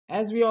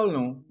As we all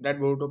know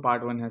that Boruto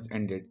Part 1 has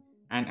ended,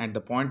 and at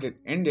the point it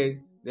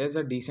ended, there's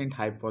a decent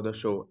hype for the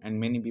show and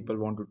many people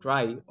want to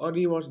try or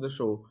rewatch the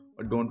show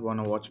but don't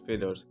want to watch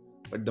fillers.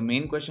 But the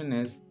main question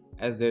is,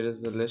 as there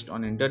is a list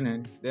on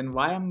internet, then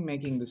why am I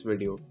making this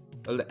video?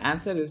 Well, the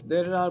answer is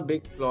there are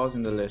big flaws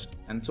in the list,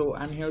 and so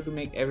I'm here to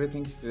make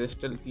everything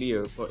crystal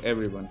clear for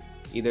everyone.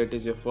 Either it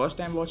is your first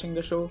time watching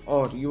the show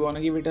or you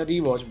wanna give it a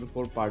rewatch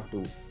before part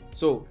 2.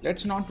 So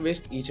let's not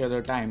waste each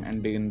other time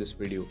and begin this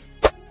video.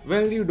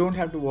 Well, you don't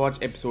have to watch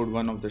episode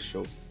 1 of the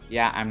show.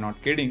 Yeah, I'm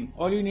not kidding.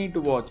 All you need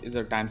to watch is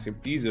a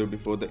timeskip teaser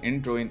before the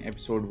intro in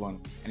episode 1,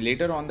 and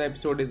later on the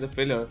episode is a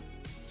filler,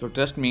 so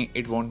trust me,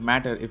 it won't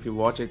matter if you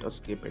watch it or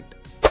skip it.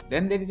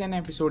 Then there is an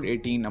episode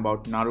 18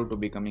 about Naruto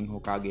becoming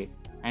Hokage,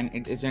 and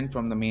it isn't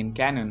from the main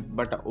canon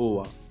but a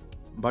OVA.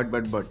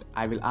 But,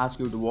 I will ask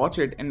you to watch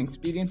it and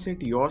experience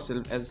it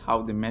yourself as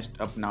how they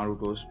messed up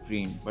Naruto's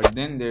dream. But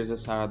then there's a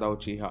Sarada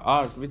Uchiha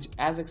arc, which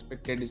as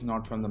expected is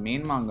not from the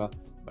main manga,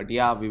 but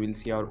yeah, we will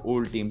see our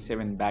old Team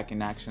 7 back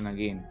in action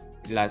again.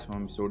 It lies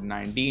from episode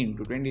 19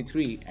 to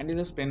 23 and is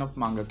a spin-off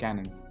manga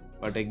canon.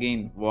 But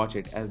again, watch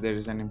it as there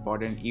is an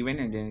important event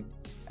in it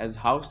as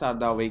how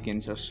Sarada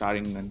awakens her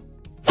Sharingan.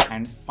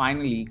 And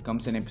finally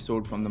comes an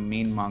episode from the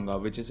main manga,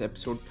 which is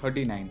episode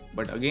 39,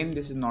 but again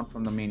this is not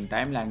from the main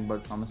timeline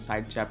but from a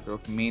side chapter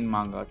of main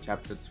manga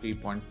chapter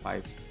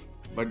 3.5.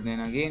 But then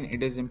again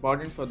it is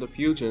important for the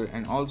future,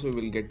 and also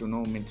we'll get to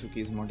know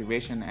Mitsuki's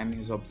motivation and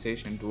his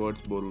obsession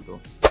towards Boruto.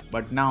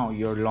 But now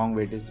your long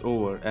wait is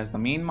over, as the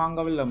main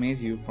manga will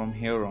amaze you from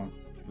here on.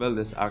 Well,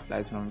 this arc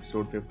lies from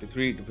episode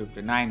 53 to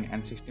 59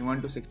 and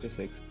 61 to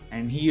 66,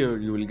 and here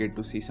you will get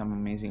to see some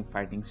amazing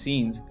fighting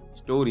scenes,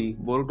 story,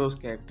 Boruto's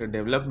character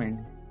development,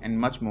 and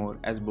much more,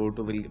 as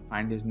Boruto will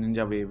find his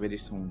ninja way very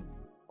soon.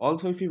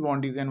 Also, if you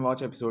want, you can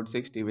watch episode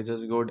 60, which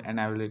is good and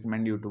I will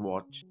recommend you to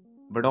watch.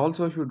 But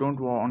also, if you don't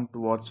want to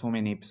watch so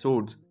many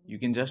episodes, you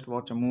can just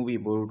watch a movie,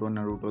 Boruto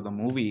Naruto the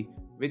movie,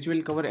 which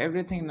will cover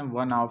everything in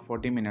 1 hour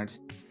 40 minutes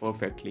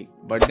perfectly.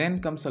 But then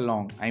comes a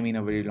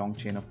very long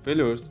chain of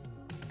fillers.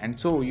 And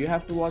so you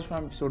have to watch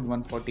from episode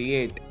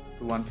 148 to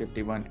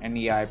 151, and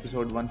yeah,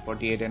 episode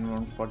 148 and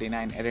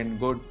 149 aren't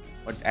good,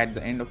 but at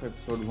the end of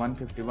episode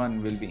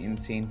 151 will be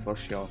insane for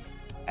sure,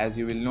 as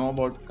you will know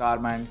about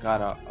Karma and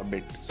Kara a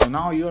bit. So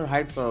now you are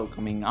hyped for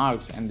upcoming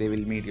arcs and they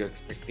will meet your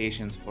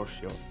expectations for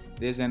sure.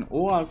 There's an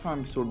O arc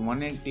from episode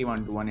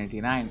 181 to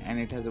 189 and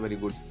it has a very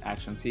good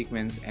action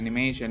sequence,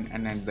 animation,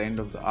 and at the end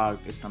of the arc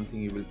is something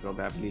you will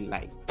probably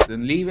like.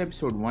 Then leave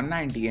episode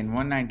 190 and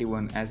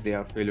 191 as they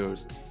are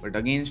fillers, but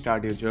again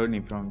start your journey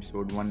from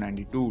episode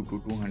 192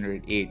 to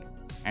 208.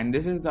 And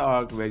this is the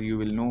arc where you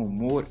will know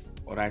more,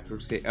 or I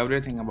should say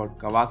everything about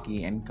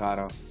Kawaki and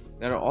Kara.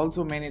 There are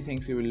also many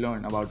things you will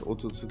learn about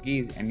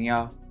Otsutsukis, and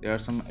yeah, there are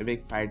some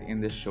epic fight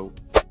in this show.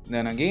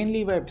 Then again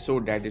leave an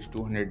episode that is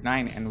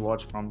 209 and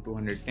watch from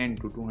 210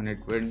 to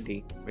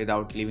 220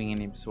 without leaving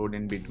an episode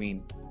in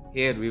between.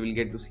 Here we will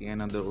get to see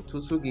another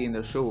Otsutsuki in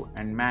the show,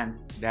 and man,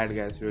 that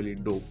guy is really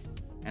dope.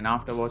 And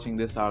after watching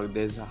this arc,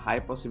 there is a high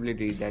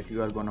possibility that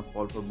you are gonna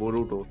fall for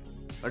Boruto.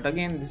 But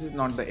again, this is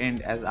not the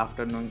end, as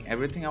after knowing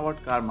everything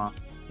about Karma,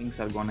 things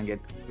are gonna get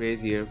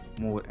crazier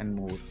more and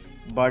more.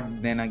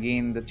 But then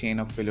again the chain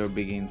of filler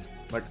begins.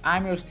 But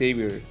I'm your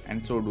savior,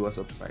 and so do a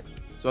subscribe.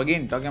 So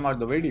again, talking about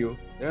the video,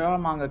 there are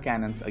manga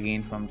canons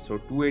again from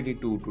episode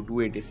 282 to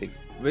 286,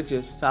 which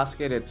is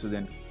Sasuke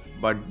Retsuden,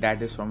 but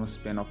that is from a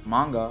spin-off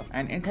manga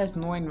and it has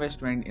no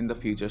investment in the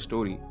future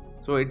story.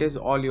 So it is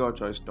all your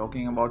choice.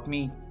 Talking about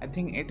me, I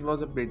think it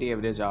was a pretty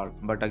average arc.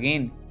 But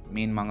again,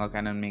 main manga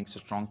canon makes a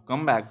strong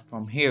comeback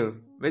from here,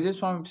 which is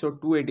from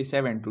episode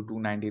 287 to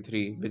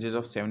 293, which is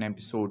of 7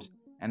 episodes.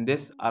 And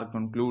this arc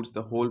concludes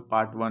the whole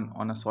part 1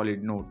 on a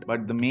solid note.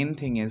 But the main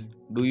thing is,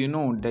 do you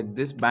know that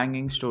this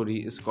banging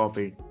story is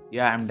copied?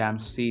 Yeah, I'm damn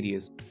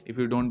serious. If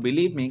you don't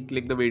believe me,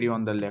 click the video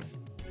on the left.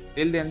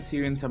 Till then, see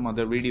you in some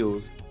other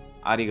videos.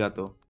 Arigato.